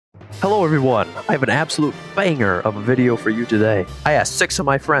Hello everyone, I have an absolute banger of a video for you today. I asked 6 of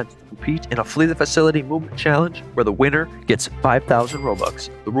my friends to compete in a Flee the Facility movement challenge where the winner gets 5,000 Robux.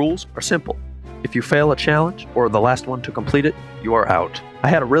 The rules are simple. If you fail a challenge or the last one to complete it, you are out. I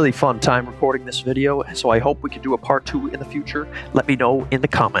had a really fun time recording this video, so I hope we can do a part 2 in the future. Let me know in the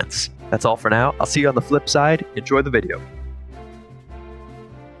comments. That's all for now. I'll see you on the flip side. Enjoy the video.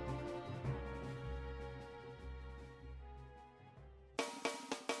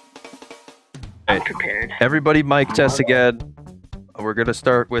 I'm prepared. Everybody mic test again. We're gonna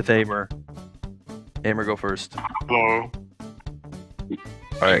start with Aimer. Aimer, go first. Hello.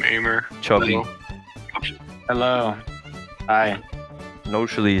 Alright. I'm Aimer. Chubby. Hello. Hi. No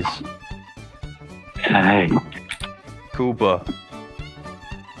Shalees. Hey. Kuba.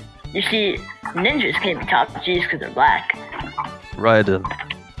 You see, ninjas can't be top G's because they're black. Raiden.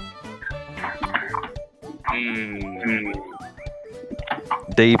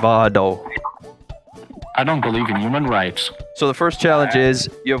 Davado. I don't believe in human rights. So the first challenge is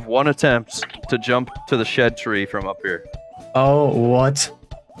you have 1 attempt to jump to the shed tree from up here. Oh, what?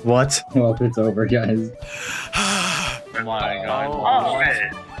 What? Well, it's over, guys. Oh my god. Oh,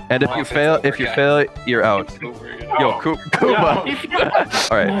 And if you fail, you're out. Yo, Kuba.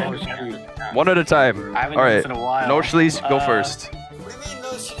 All right, 1 at a time. All right, no Shalees, go first. What do you mean no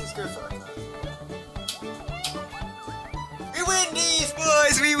shitties go first? We win these,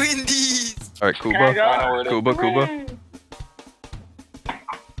 boys! We win these! All right, Kuba.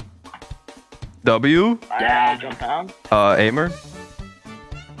 W. Yeah, jump down. Aimer.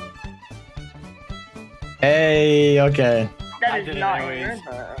 Hey, okay. That is not anyways. yours,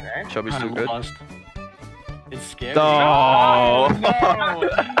 but okay. Chubby's too good. Lost. It's scary. No.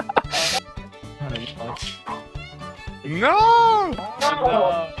 No!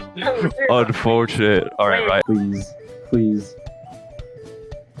 Unfortunate. All right, right. Please, please.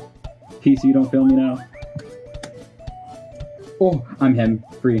 PC, you don't fail me now. Oh, I'm him.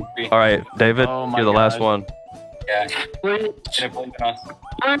 Free. All right, David, Oh my you're the last God. one.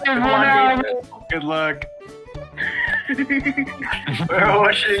 Good luck. Look at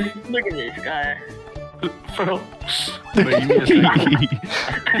this guy. Bro. Wait, you need a second.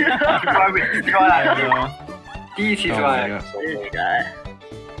 This guy.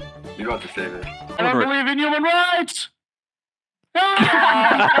 I don't believe in human rights!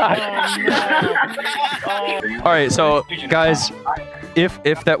 All right, so guys, if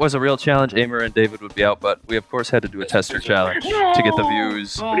that was a real challenge, Aimer and David would be out, but we of course had to do a tester challenge to get the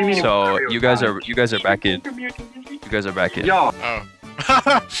views. So you guys are back in. You guys are back in. Oh.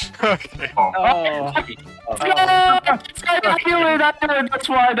 Okay.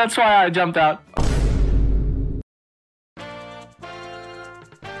 That's why I jumped out.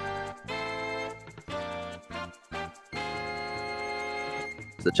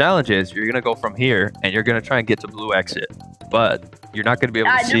 The challenge is you're gonna go from here and you're gonna try and get to blue exit, but you're not gonna be able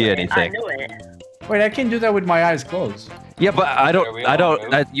to see anything. I knew it. Wait, I can do that with my eyes closed. Yeah, but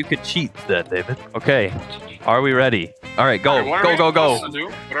you could cheat then, David. Okay, are we ready? All right, go, Alright, what are we go. supposed to do?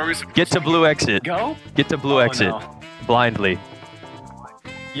 What are we supposed Get to blue exit. Go? Get to blue exit. No. Blindly.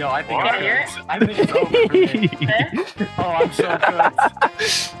 Yo, I think What? I think it's over for me. Oh, I'm so good.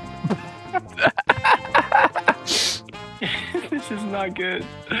 This is not good.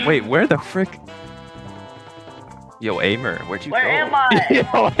 Wait, where the frick? Yo, Aimer, where'd you Where go? am I?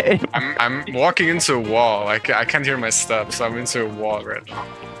 Yo, Aimer. I'm walking into a wall. I can't hear my steps. I'm into a wall right now.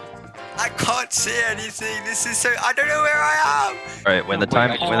 I can't see anything. This is so. I don't know where I am. All right, when the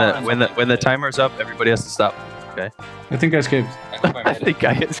timer's up, everybody has to stop. Okay. I think I escaped. I think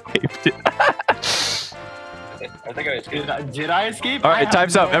I escaped it. Did I escape? All right,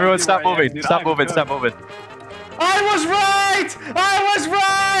 time's up. Everyone, stop moving. Stop moving. Stop moving. I was right! I was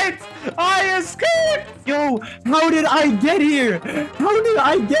right! I escaped! Yo, how did I get here? How did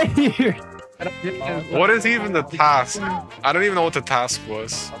I get here? What is even the task? I don't even know what the task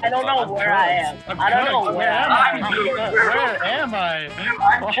was. I don't know where I am. I don't know where I am. Where am I?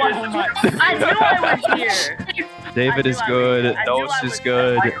 I knew I was here. David is good. Nose is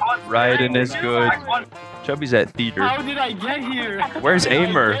good. Raiden is good. Chubby's at theater. How did I get here? Where's How did I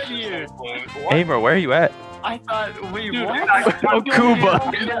Aimer? get here? Aimer, where are you at? I thought, wait, what? Oh, Kuba.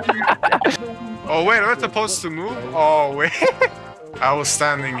 Oh wait, am I supposed to move? Oh wait. I was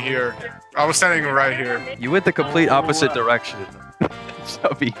standing here. I was standing right here. You went the complete opposite direction.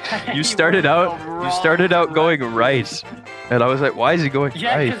 Chubby, you started out going right, and I was like, why is he going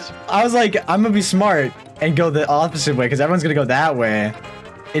right? I was like, I'm gonna be smart and go the opposite way because everyone's gonna go that way.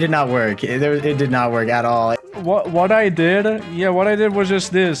 It did not work. It did not work at all. What I did was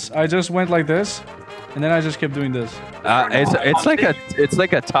just this. I just went like this, and then I just kept doing this. It's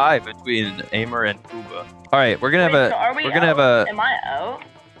like a tie between Aimer and Kuba. All right, we're gonna have Wait, so are we we're gonna have out? a Am I out?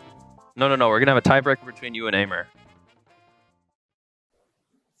 no. We're gonna have a tiebreaker between you and Aimer.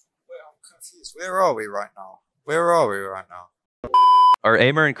 Wait, I'm confused. Where are we right now? Where are we right now? Or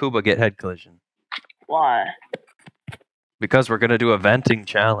Aimer and Kuba get head collision Why? because we're gonna do a venting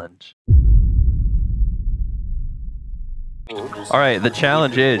challenge. All right, the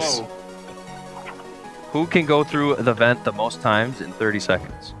challenge is Whoa. who can go through the vent the most times in 30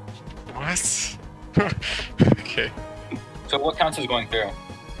 seconds. What? Okay. So what counts as going through?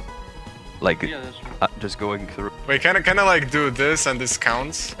 Like Yeah, that's true. just going through. Wait, can I like do this and this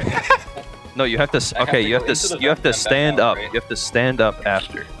counts? No, you have to. I have Okay, to you go have into to. the You have to vent and stand back out, up. right? You have to stand up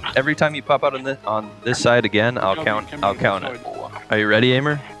after. Every time you pop out on this side again, I'll Chubby, count. come I'll here, count this it. side. Are you ready,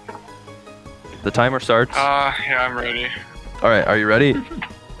 Aimer? The timer starts. Yeah, I'm ready. All right, are you ready?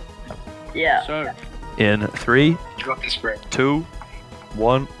 Yeah. So, In 3, Drop the spray. 2,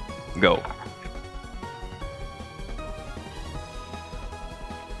 1, go.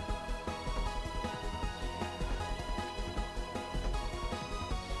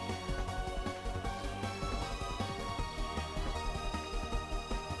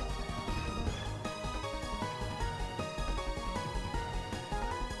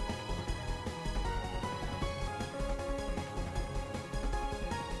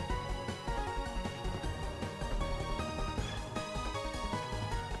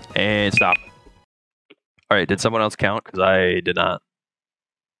 And stop. All right, did someone else count? Because I did not.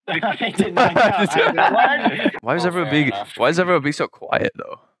 I did not count. What? Why is Oh, everyone fair being? enough. Why is everyone being so quiet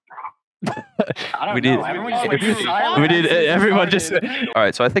though? I don't We know. did- Everyone just we went did- silent we did. as soon as Everyone just. started. All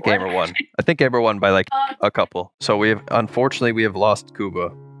right, so I think Aimer won. I think Aimer won by like a couple. So we have, unfortunately, we have lost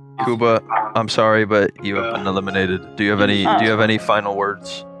Kuba. Kuba, I'm sorry, but you have been eliminated. Do you have any? Do you have any final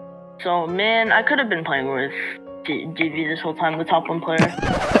words? So, man, I could have been playing with GV this whole time, the top one player.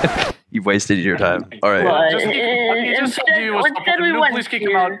 You've wasted your time. All right. But Just he just told you he was instead we no, went please kick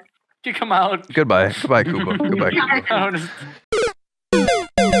him out. here. Kick him out. Goodbye. Goodbye, Kuba. Goodbye, Kuba.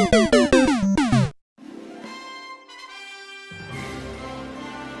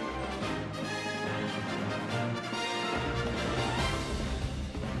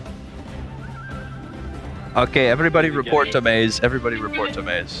 Okay, everybody report to Maze. Everybody report to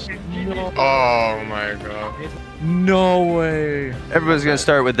Maze. Oh my god. No way. Everybody's gonna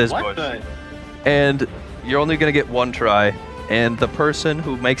start with this What bush. the? And you're only gonna get one try. And the person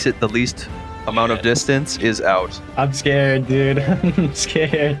who makes it the least amount of distance is out. I'm scared, dude. I'm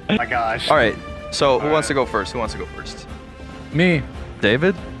scared. Oh my gosh. All right. So who wants to go first? Who wants to go first? Me.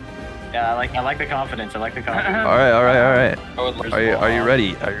 David? Yeah, I like the confidence. I like the confidence. All right. All right. All right. I would like Are you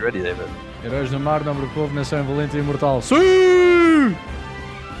ready? Are you ready, David? Heróis do mar não preocupam na São Valente Imortal. Sim!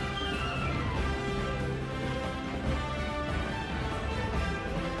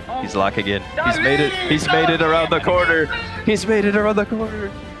 He's locking in. He's made it. He's made it around the corner. He's made it around the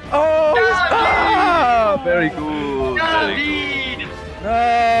corner. Oh! Very good. Very good.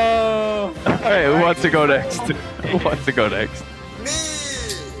 No! All right. Who wants to go next? Who wants to go next? Me!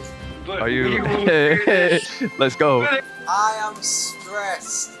 Are you? Let's go. I am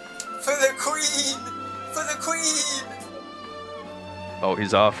stressed. For the queen! For the queen! Oh,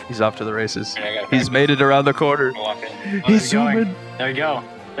 he's off. He's off to the races. He's made it around the corner. walk in. He's going. zooming. There you go.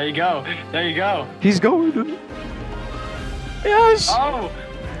 There you go. There you go. He's going. Yes. Oh!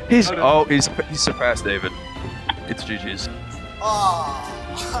 He's surpassed David. It's GG's. Oh.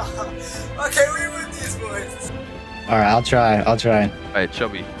 Okay, we win these boys. All right, I'll try. I'll try. All right,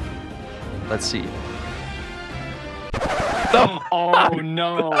 Chubby. Let's see. Oh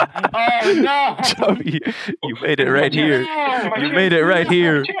no! Oh no! Chubby, you made it right here. You made it right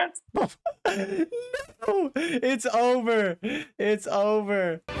here. No, it's over. It's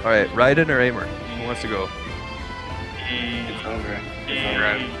over. All right, Ryden or Aimer? Who wants to go? It's over.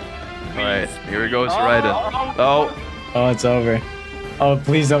 Alright. All right, here he goes, Ryden. Oh, Oh, it's over. Oh,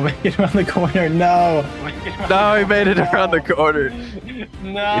 please don't make it around the corner. No. no, he made it around the corner.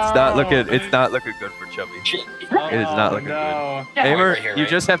 No. It's not looking. It's not looking good for Chubby. It is not looking no. good. Aimer, right here, you right?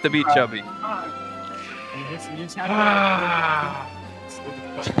 just have to beat Chubby. You just have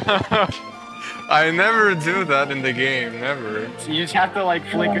I never do that in the game, never. You just have to like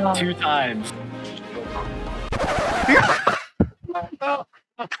flick it 2 times. No.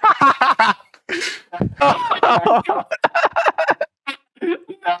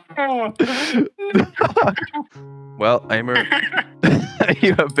 Well, Aimer,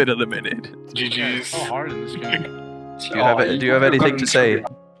 you have been eliminated. GG's. So hard in this game. Do you have anything to say?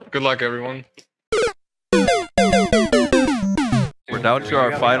 Good luck, everyone. We're down to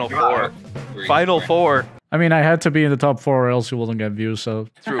our final 4. Final four. I mean, I had to be in the top 4 or else you wouldn't get views, so...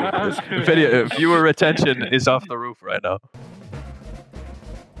 True. Video viewer retention is off the roof right now.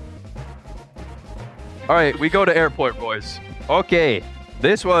 All right, we go to airport, boys. Okay,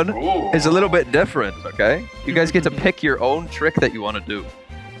 this one is a little bit different. Okay, you guys get to pick your own trick that you want to do.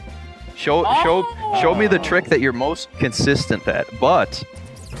 Show me the trick that you're most consistent at. But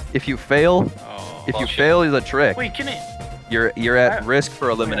if you fail, fail the trick, Wait, can it? you're at risk for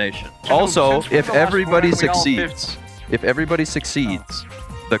elimination. Also, if everybody succeeds, the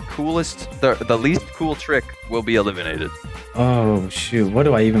least cool trick will be eliminated. Oh shoot! What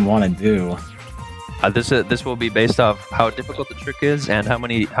do I even want to do? This will be based off how difficult the trick is and how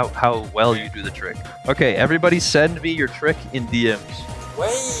well you do the trick. Okay, everybody send me your trick in DMs.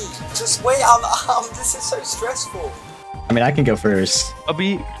 Wait, just wait. This is so stressful. I mean, I can go first.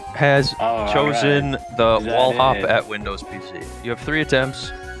 Abby has chosen the Is that wall hop it? at Windows PC. You have 3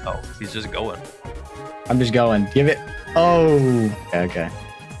 attempts. Oh, he's just going. I'm just going. Give it. Oh. Okay.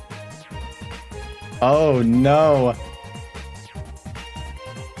 Oh no.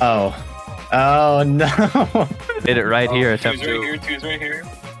 Oh. Oh no. Did it right here, attempt 2. Two's right here.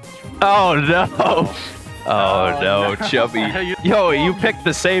 Oh no. Oh no, Chubby. Yo, you picked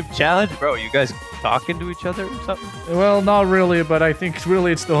the same challenge? Bro, you guys talking to each other or something? Well, not really, but I think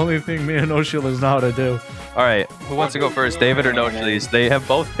really it's the only thing me and Oshil know how to do. Alright, who wants to go first? David or Nochlees? They have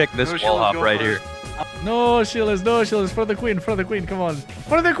both picked this wall hop right here. No, Oshil is for the queen, come on.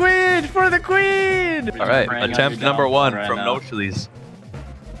 For the queen! Alright, attempt number 1 from Nochlees.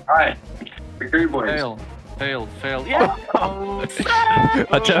 Alright. Victory boys. Fail. Yeah.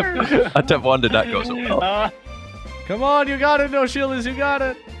 Attempt 1 did not go so well. Come on, you got it, Oshil, you got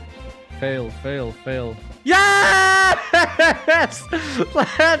it. Fail. Yes!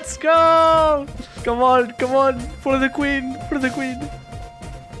 Let's go! Come on, for the queen.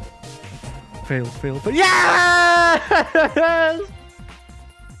 Fail. Yes!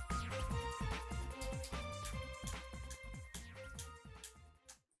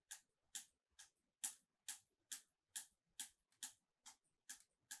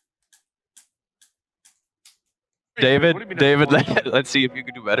 David, let's see if you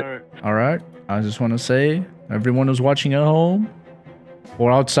can do better. All right. I just want to say, everyone who's watching at home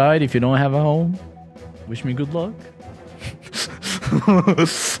or outside, if you don't have a home, wish me good luck.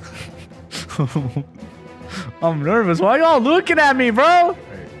 I'm nervous. Why y'all looking at me, bro? All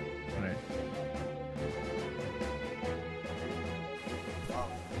right.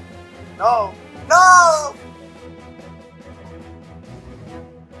 No! No!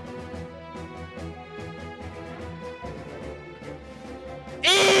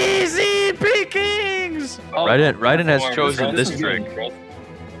 Easy pickings! Ryden has chosen this trick.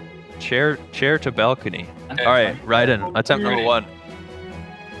 Chair to balcony. Alright, Ryden, attempt number 1.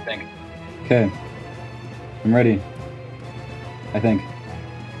 Okay. I'm ready. I think.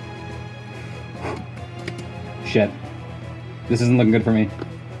 Shit. This isn't looking good for me.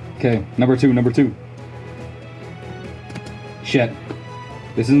 Okay, number two. Shit.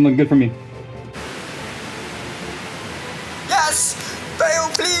 This isn't looking good for me. Yes! Fail,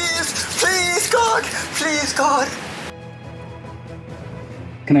 please! Please, God! Please, God!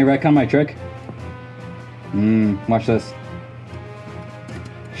 Can I retcon my trick? Watch this.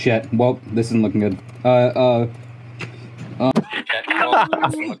 Shit. Well, this isn't looking good.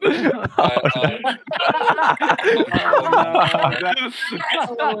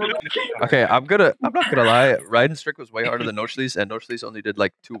 Okay, I'm not gonna lie. Ryden's trick was way harder than Nochlees, and Nochlees only did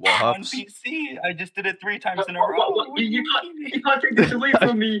like 2 wall On hops. PC, I just did it 3 times in a row. You can't take this away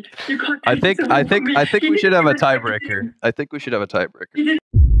from me. You can't I take think this away from me. we should have a tiebreaker.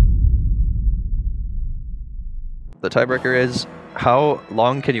 The tiebreaker is how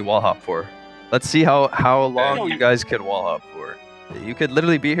long can you wall hop for? Let's see how long you guys can wall hop for. You could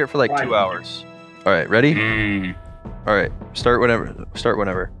literally be here for like 2 hours. All right, ready? All right, start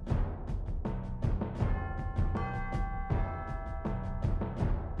whenever.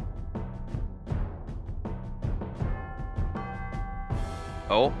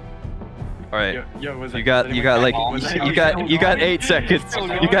 Oh. All right. You got like 8 seconds.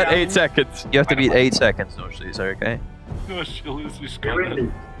 You got 8 seconds. You have to beat 8 seconds, Nochlees, okay?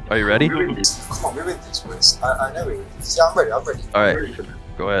 Are you ready? Come on, we're with this, boys. I know we're with this. Yeah, I'm ready. Alright,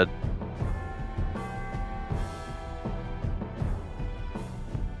 go ahead.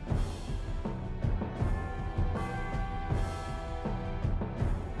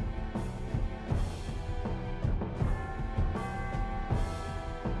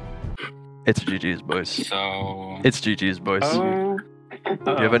 It's GG's, boys. It's GG's, boys. Do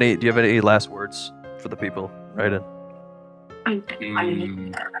you have any last words for the people? Right in.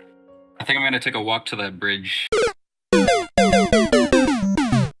 I think I'm gonna take a walk to that bridge. The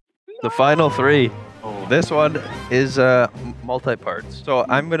final 3. This one is multi-parts. So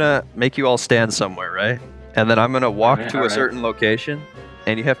I'm gonna make you all stand somewhere, right? And then I'm gonna walk to a certain location,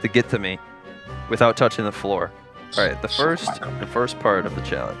 and you have to get to me without touching the floor. All right, the first part of the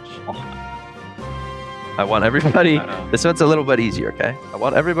challenge. I want everybody. This one's a little bit easier, okay? I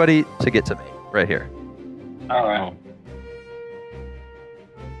want everybody to get to me right here. All right.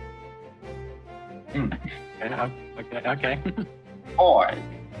 Okay. Boy.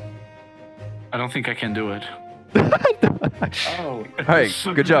 I don't think I can do it. All right,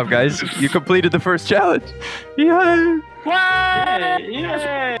 good job, guys. You completed the first challenge. Yay!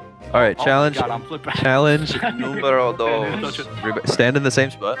 Yay! All right, challenge. God, I'm flipping. Challenge numero dos. Stand in the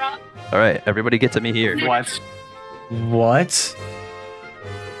same spot. All right, everybody get to me here. What? What?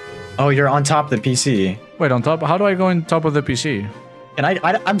 Oh, you're on top of the PC. Wait, on top? How do I go on top of the PC? And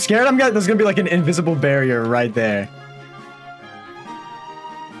I'm scared there's gonna be like an invisible barrier right there.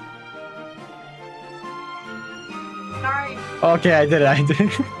 Sorry. Okay, I did it.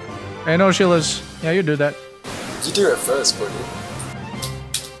 Hey, no, Sheila's. Yeah, you do that. You do it first, buddy.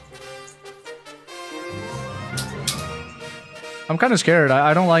 I'm kind of scared.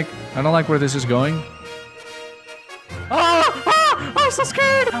 I don't like where this is going. I'm so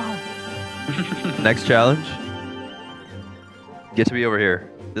scared. Next challenge. Get to me over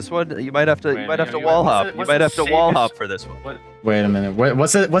here. This one you might have to wall hop. You might have to wall hop for this one. Wait a minute.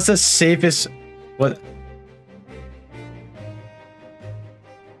 What's the safest? What?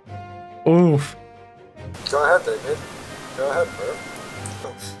 Oof. Go ahead, David. Go ahead, bro.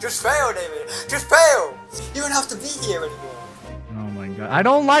 Just fail, David. Just fail. You don't have to be here anymore. Oh my god. I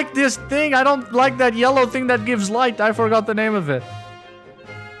don't like this thing. I don't like that yellow thing that gives light. I forgot the name of it.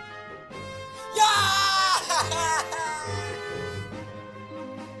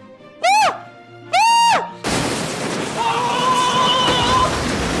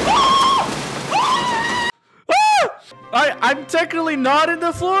 I'm technically not in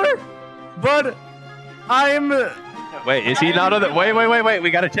the floor, but I'm... Wait, is he not on the... Wait. We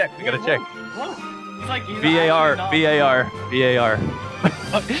gotta check. We gotta check. VAR.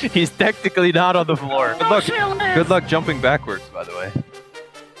 He's technically not on the floor. Good luck jumping backwards, by the way.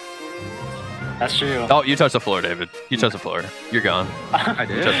 That's true. Oh, you touched the floor, David. You touched the floor. You're gone. I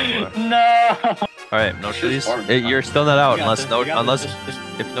did. You touched the floor. No. All right, no Shlees. You're still not out unless if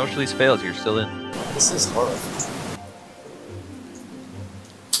no Shlees fails, you're still in. This is horrible.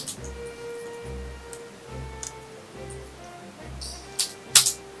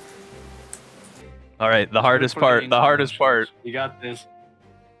 All right, the hardest part. The hardest part. You got this.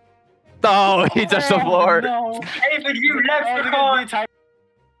 Oh, he touched the floor. No. David, you left the car.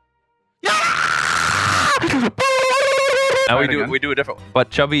 Now we do a different one.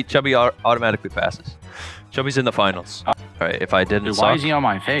 But Chubby automatically passes. Chubby's in the finals. All right, if I didn't Dude, suck. why is he on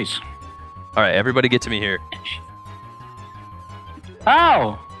my face? All right, everybody get to me here.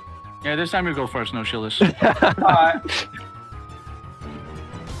 Ow! Yeah, this time you go first, no Shillis.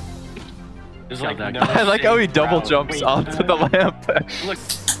 It's like that. I like how he double jumps onto the lamp. Look.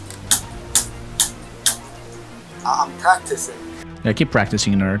 I'm practicing. Yeah, keep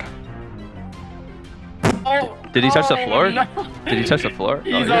practicing, nerd. Oh, Did he touch the floor? No. Did he touch the floor?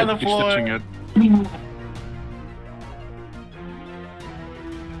 He's on the floor. He's touching it.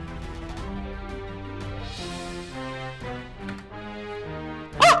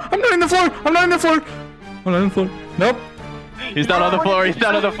 I'm not in the floor! I'm not in the floor! I'm not in the floor. Nope. He's not on the floor. He's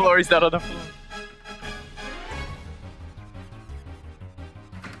not on the floor. He's not on the floor.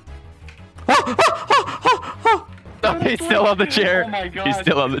 No, he's still on the chair. Oh my God. He's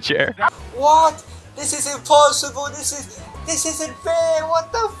still on the chair. What? This is impossible. This isn't fair.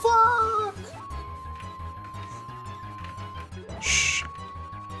 What the fuck? Shh.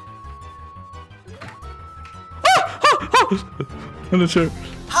 On the chair.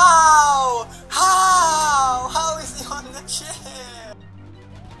 How? How is he on the chair?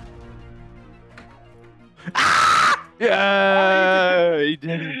 Yeah, he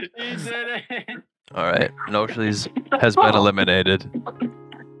did it. He did it. All right, No Shlees has been eliminated.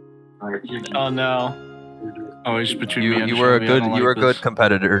 Oh no. Oh, it's between me and you were a Shelby. I good don't like good this.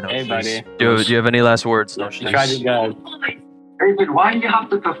 competitor. No Hey, Shlees. buddy. Do you have any last words? No You tried Shlees. to go. David, why do you have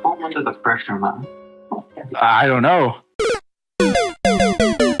to perform under the pressure, man? I don't know.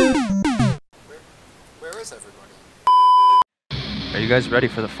 Where is everybody? Are you guys ready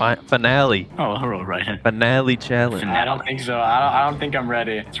for the finale? Oh, all right. Finale challenge. I don't think so. I don't think I'm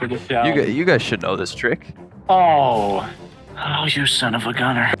ready. It's for the show. You guys should know this trick. Oh. Oh, you son of a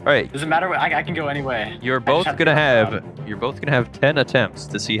gunner. All right. Doesn't matter. I can go anyway. You're both gonna have 10 attempts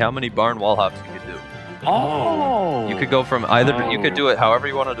to see how many barn wall hops you can do. Oh. You could go from either. You could do it however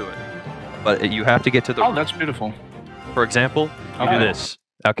you want to do it, but you have to get to the. Oh, that's beautiful. For example, you do this.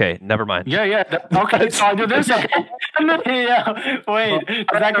 Okay, never mind. Yeah. Okay, so I do this. Okay. Yeah. Wait, does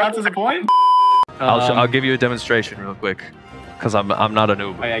that count as a point? I'll give you a demonstration real quick, because I'm not a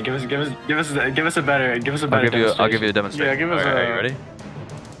noob. Oh yeah, give us a better I'll give you a demonstration. Yeah, give us Are you ready?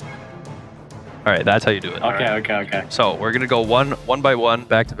 All right, that's how you do it. Okay. So we're gonna go one by one,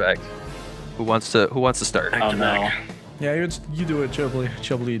 back to back. Who wants to start? Oh no. Yeah, you do it, Chubbly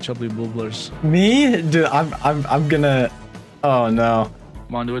Bubblers. Me? Dude, I'm gonna. Oh no.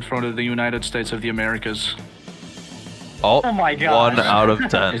 Come on, do it for the United States of the Americas. Oh my god. 1 out of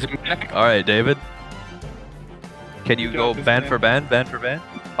 10. Is it All right, David. Can you go band for band?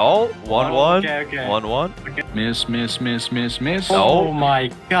 Oh, 1-1. Okay. 1-1. Okay. Miss. Oh my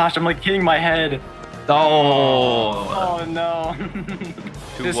gosh, I'm like hitting my head. Oh. Oh no.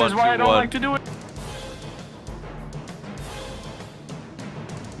 2-1, This is why I don't 2-1. like to do it.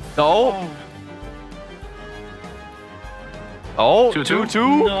 Oh. Oh, 2-2.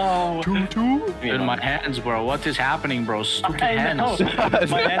 2-2. No. 2-2. In my hands, bro. What is happening, bro? Stupid I know.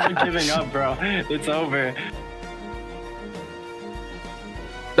 hands. My hands are giving up, bro. It's over.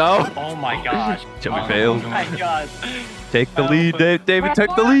 No. Oh my gosh. Chubby failed. Oh my god. Take the lead, Dave. David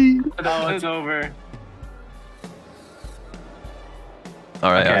took the lead. No, it's over.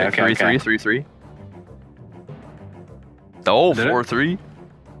 All right, Okay, all right. 3-3. Oh, Did it? 4-3.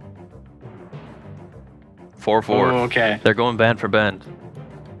 4-4. Oh, okay. They're going band for band.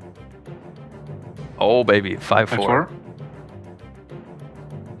 Oh, baby. 5-4.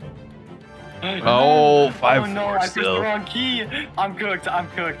 5-4. Oh, 5-4 Oh no, I pressed the still. wrong key. I'm cooked.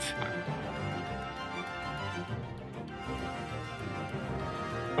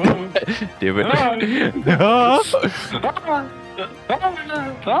 David.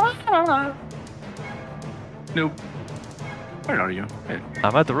 Nope. Where are you? Hey.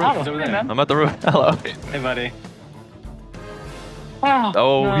 I'm at the roof. Oh, over there. I'm at the roof. Hello. Hey, buddy.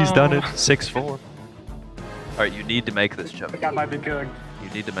 Oh, he's done it. no. 6-4. All right, you need to make this, Chubby. That might be cooked. You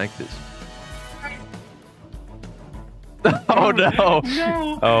need to make this. Oh no!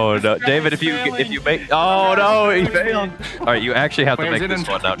 No. Oh no, This David! guy's If you failing. make, oh no, he failed. All right, you actually have to Wait, is make it this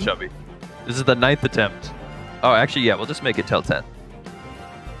in- one now, Chubby. This is the 9th attempt. Oh, actually, yeah, we'll just make it till 10.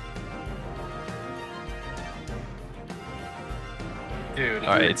 Dude. All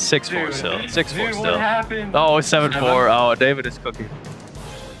right, it's 6-4 Dude. still. 6-4 Dude, still. what happened? Oh, 7-4. Oh, David is cooking.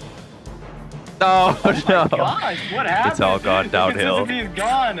 Oh no! Gosh, what happened? It's all gone downhill. The consistency is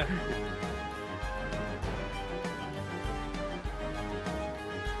gone.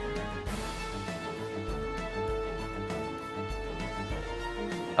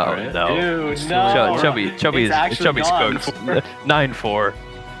 Oh no! Dude, no. Chubby's It's actually gone. cooked. 9-4.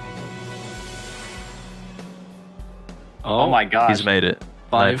 Oh my gosh. He's made it.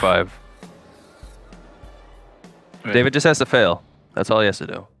 5. 9-5. Wait. David just has to fail. That's all he has to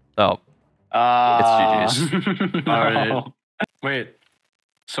do. Oh, It's GG's. All right. Wait.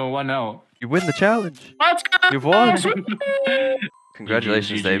 So what now? you win the challenge. Let's go. You've won.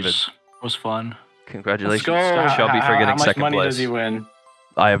 Congratulations, GG's. David. Was fun. Congratulations, Let's go. Chubby, for getting how much second money place. does he win?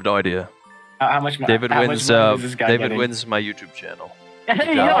 I have no idea. How much money? David how wins. much money is this guy David getting? wins my YouTube channel. Hey,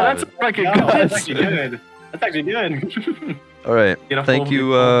 yo, job, that's David. like a good. That's actually good. That's actually good. All right. Get a Thank full-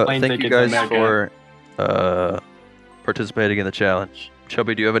 you. full plane Thank you ticket to guys America. for participating in the challenge.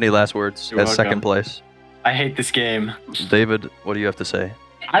 Chubby, do you have any last words You're as welcome. second place? I hate this game. David, what do you have to say?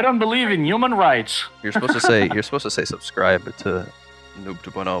 I don't believe in human rights. You're supposed to say. You're supposed to say subscribe to Noob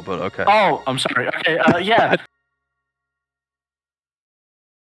 2.0, but okay. Oh, I'm sorry. Okay. Yeah.